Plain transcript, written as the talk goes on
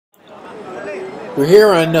We're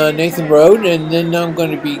here on Nathan Road, and then I'm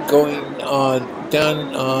going to be going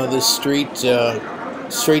down the street,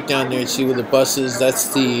 straight down there, and see where the bus is.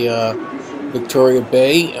 That's the Victoria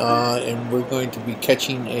Bay, and we're going to be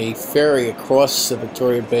catching a ferry across the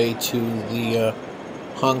Victoria Bay to the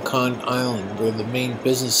Hong Kong Island, where the main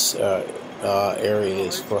business area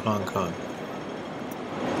is for Hong Kong.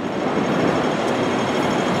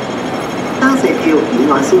 加謝票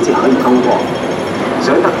以外先至可以通過。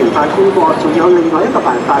想特權法通過，仲有另外一個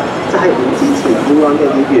辦法，就係唔支持議案嘅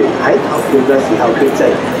議員喺投票嘅時候缺席，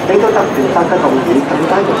令到特權法嘅動議更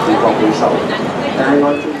加容易獲票數。但係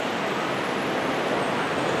按照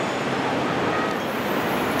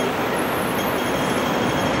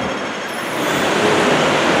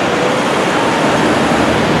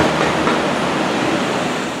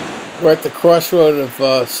We're at the crossroad of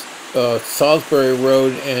Salisbury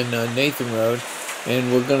Road and Nathan Road,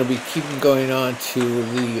 and we're going to be keeping going on to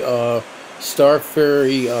the Star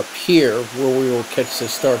Ferry Pier, where we will catch the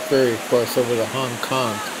Star Ferry across over to Hong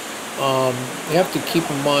Kong. You have to keep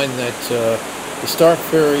in mind that the Star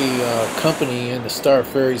Ferry Company and the Star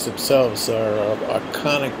Ferries themselves are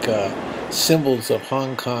iconic symbols of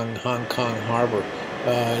Hong Kong Harbor.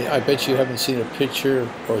 I bet you haven't seen a picture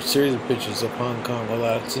or a series of pictures of Hong Kong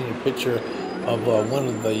without seeing a picture of one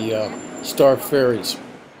of the Star Ferries.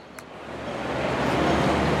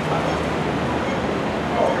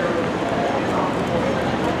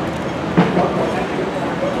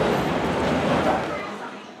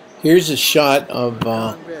 Here's a shot of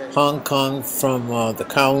Hong Kong from the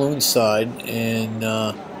Kowloon side, and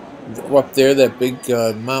up there, that big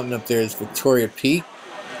mountain up there is Victoria Peak.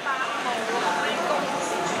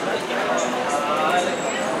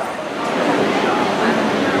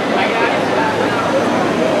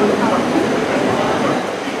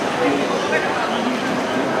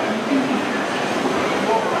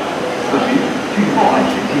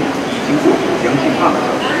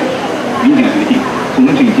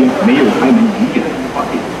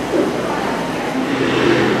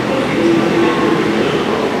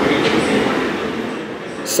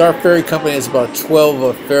 Star Ferry Company has about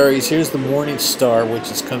 12 ferries. Here's the Morning Star, which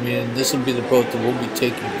is coming in. This will be the boat that we'll be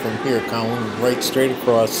taking from here, Kowloon, right straight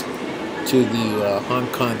across to the Hong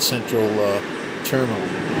Kong Central Terminal.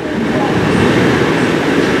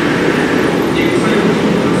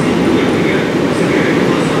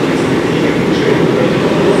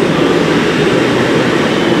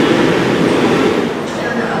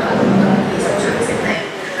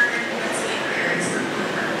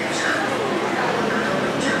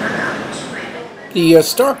 The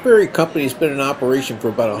Star Ferry Company has been in operation for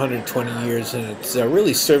about 120 years, and it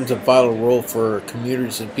really serves a vital role for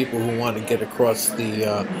commuters and people who want to get across the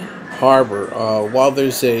harbor. While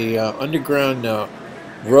there's a underground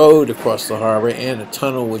road across the harbor and a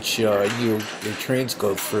tunnel which your trains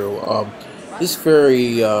go through, this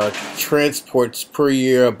ferry transports per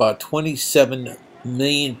year about 27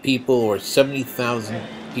 million people, or 70,000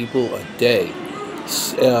 people a day.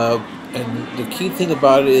 And the key thing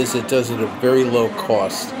about it is it does it at a very low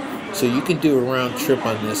cost. So you can do a round trip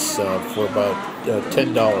on this for about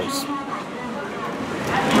 $10.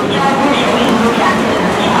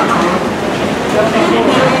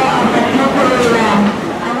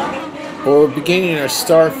 Well, we're beginning our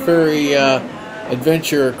Star Ferry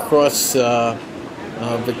adventure across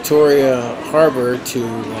Victoria Harbor to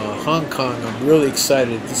Hong Kong. I'm really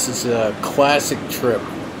excited. This is a classic trip.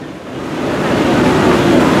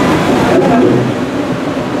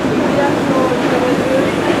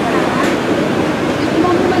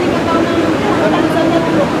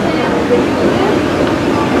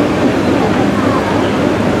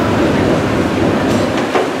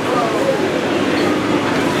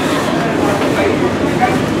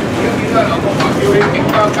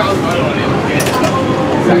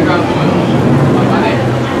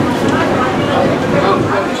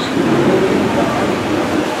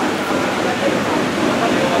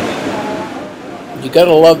 You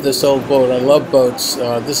gotta love this old boat. I love boats.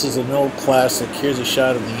 This is an old classic. Here's a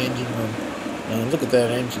shot of the engine room. Look at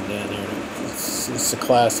that engine down there. It's a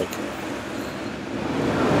classic.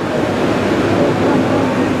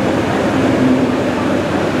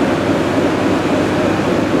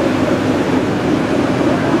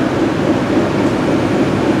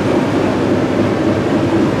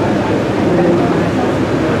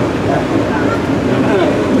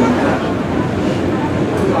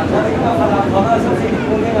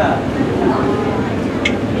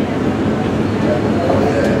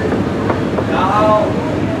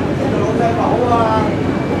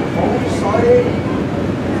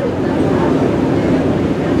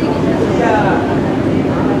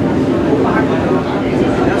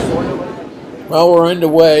 Well, we're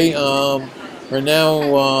underway. We're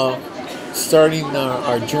now starting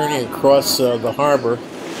our journey across the harbor.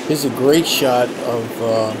 Here's a great shot of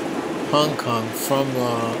Hong Kong from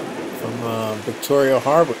Victoria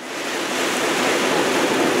Harbor.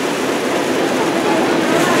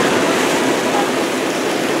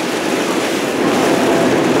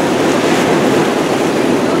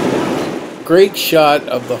 Great shot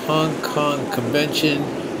of the Hong Kong Convention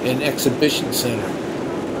and Exhibition Center.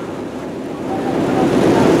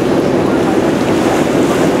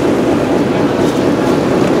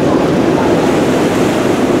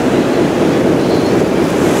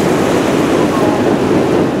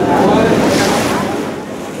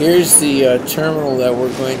 Here's the terminal that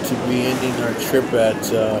we're going to be ending our trip at.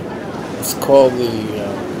 It's called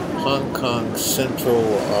the Hong Kong Central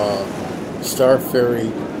Star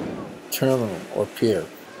Ferry Terminal, or Pier,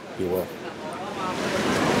 if you will.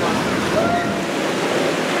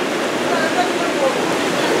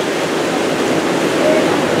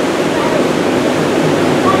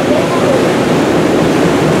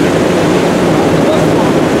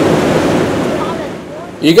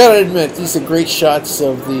 You gotta admit, these are great shots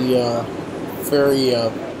of the ferry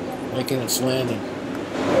making its landing.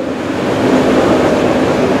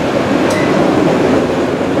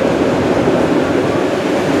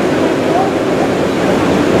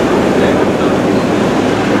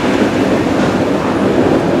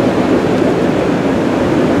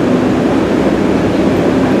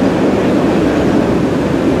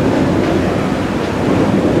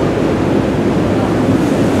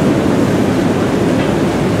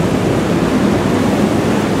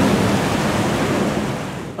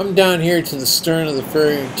 I'm down here to the stern of the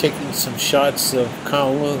ferry and taking some shots of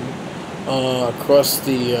Kowloon across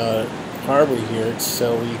the harbor here,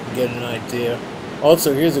 so you can get an idea.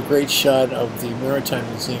 Also, here's a great shot of the Maritime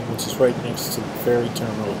Museum, which is right next to the ferry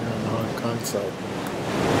terminal here on the Hong Kong side.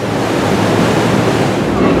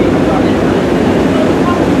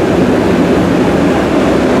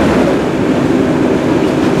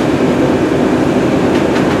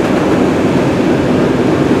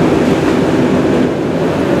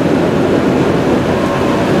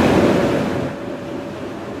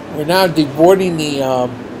 We're now deboarding the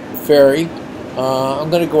ferry.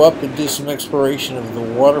 I'm going to go up and do some exploration of the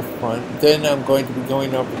waterfront. Then I'm going to be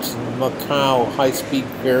going over to the Macau high-speed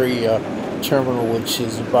ferry terminal, which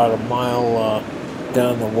is about a mile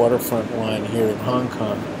down the waterfront line here in Hong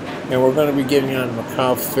Kong. And we're going to be getting on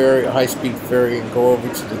Macau ferry, a high-speed ferry, and go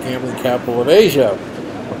over to the gambling capital of Asia,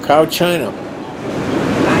 Macau, China.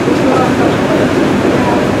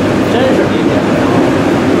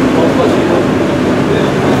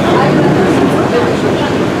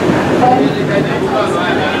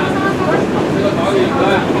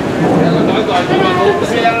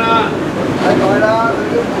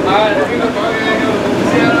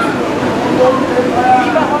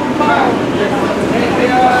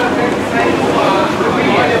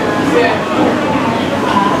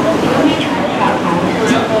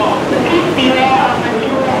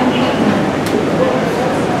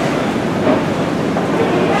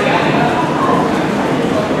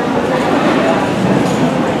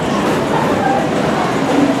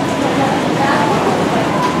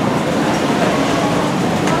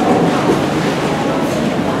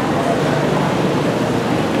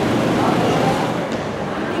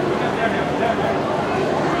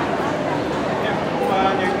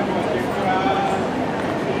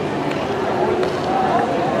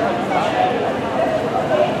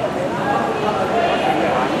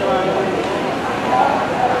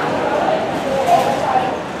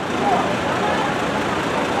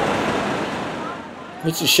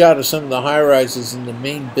 It's a shot of some of the high-rises in the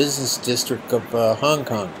main business district of Hong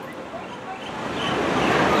Kong.